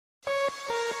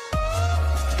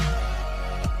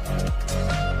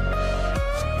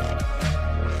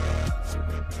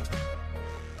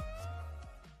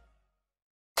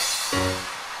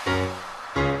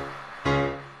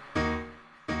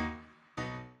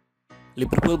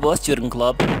Liverpool boss Jurgen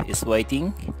Klopp is waiting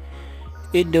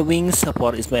in the wings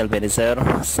for Ismail Benacer,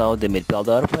 so the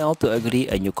midfielder failed to agree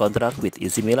a new contract with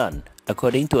AC Milan.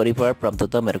 According to a report from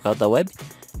Total Mercato web,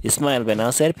 Ismail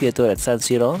Benacer Pietro at San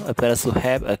Siro appears to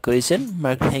have a question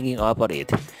mark hanging over it.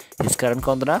 His current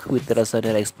contract with the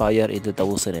Rossoneri expired in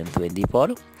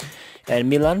 2024, and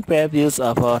Milan previous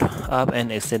offer of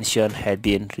an extension had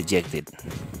been rejected.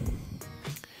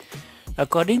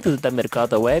 According to the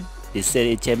Mercato web, the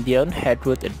Serie champion had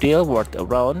put a deal worth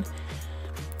around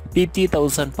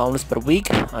 £50,000 per week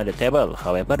on the table.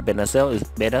 However,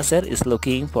 Benacer is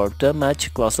looking for term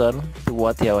much closer to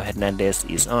what Theo Hernandez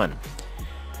is on.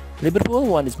 Liverpool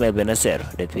want Ismail Benacer.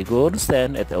 That figure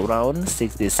stands at around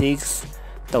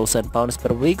 £66,000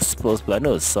 per week plus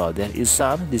bonus, so there is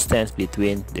some distance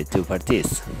between the two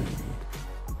parties.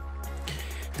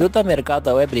 Total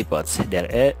Mercato web reports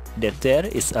that there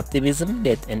is optimism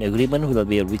that an agreement will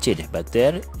be reached, but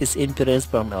there is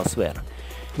interest from elsewhere,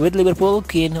 with Liverpool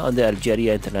keen on the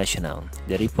Algeria international.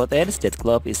 The report adds that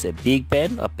Klopp is a big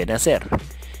fan of Benacer.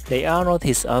 They are not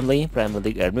his only Premier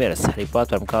League earners. Report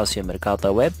from Calcio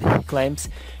Mercato web claims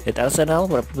that Arsenal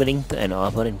were preparing an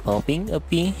offer involving a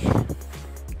fee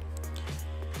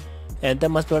and the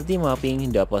majority moving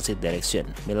in the opposite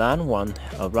direction. Milan want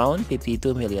around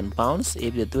 £52 million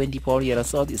if the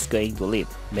 24-year-old is going to leave.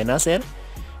 Benacer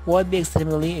would be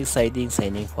extremely exciting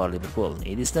signing for Liverpool.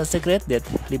 It is no secret that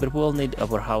Liverpool need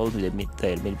overhaul their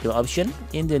midfield option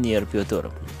in the near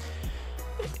future.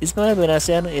 Ismail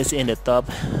Benacer is in the top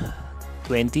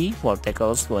 20 for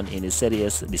tackles won in the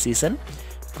series this season,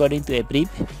 according to a brief,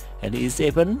 and he is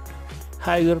even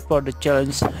higher for the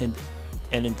challenge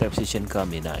and interception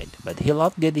combined. But he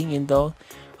loved getting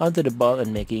onto the ball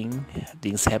and making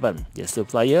things happen. Just two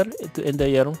players to end the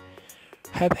year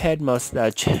have had most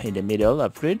touch in the middle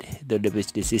of the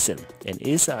this season, and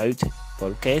is out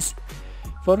for case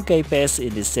pass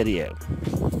in this series.